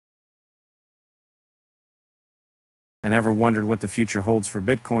And ever wondered what the future holds for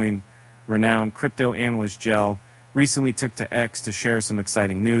Bitcoin? Renowned crypto analyst Jelle recently took to X to share some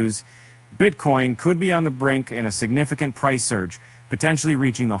exciting news. Bitcoin could be on the brink in a significant price surge, potentially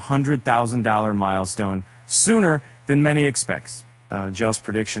reaching the $100,000 milestone sooner than many expect. Jelle's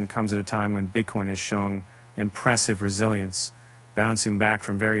prediction comes at a time when Bitcoin has shown impressive resilience, bouncing back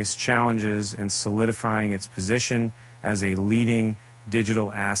from various challenges and solidifying its position as a leading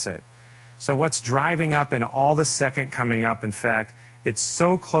digital asset. So what's driving up and all the second coming up? In fact, it's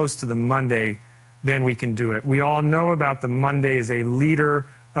so close to the Monday, then we can do it. We all know about the Monday as a leader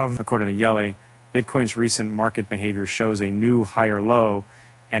of, according to Jelle, Bitcoin's recent market behavior shows a new higher low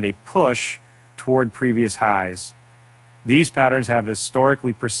and a push toward previous highs. These patterns have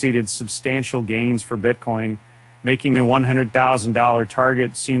historically preceded substantial gains for Bitcoin, making the $100,000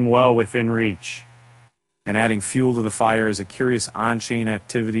 target seem well within reach. And adding fuel to the fire is a curious on-chain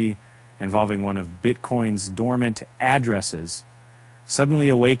activity involving one of Bitcoin's dormant addresses. Suddenly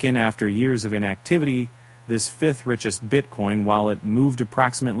awakened after years of inactivity, this fifth richest Bitcoin wallet moved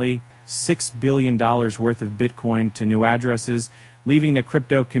approximately $6 billion worth of Bitcoin to new addresses, leaving the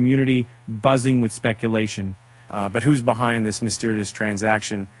crypto community buzzing with speculation. But who's behind this mysterious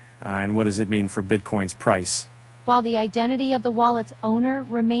transaction, and what does it mean for Bitcoin's price? While the identity of the wallet's owner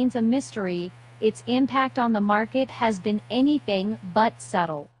remains a mystery, its impact on the market has been anything but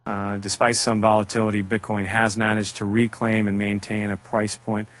subtle. Despite some volatility, Bitcoin has managed to reclaim and maintain a price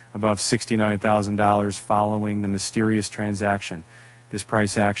point above $69,000 following the mysterious transaction. This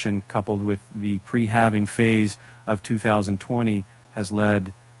price action, coupled with the pre-halving phase of 2020, has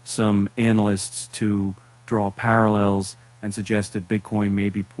led some analysts to draw parallels and suggest that Bitcoin may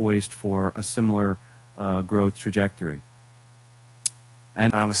be poised for a similar growth trajectory.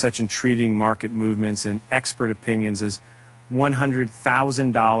 And with such intriguing market movements and expert opinions as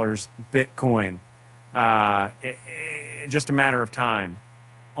 $100,000 Bitcoin, just a matter of time.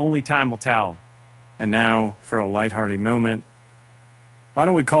 Only time will tell. And now, for a lighthearted moment, why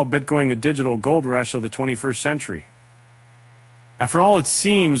don't we call Bitcoin a digital gold rush of the 21st century? After all, it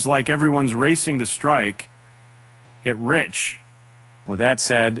seems like everyone's racing to strike, get rich. With that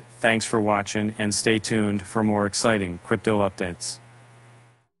said, thanks for watching and stay tuned for more exciting crypto updates.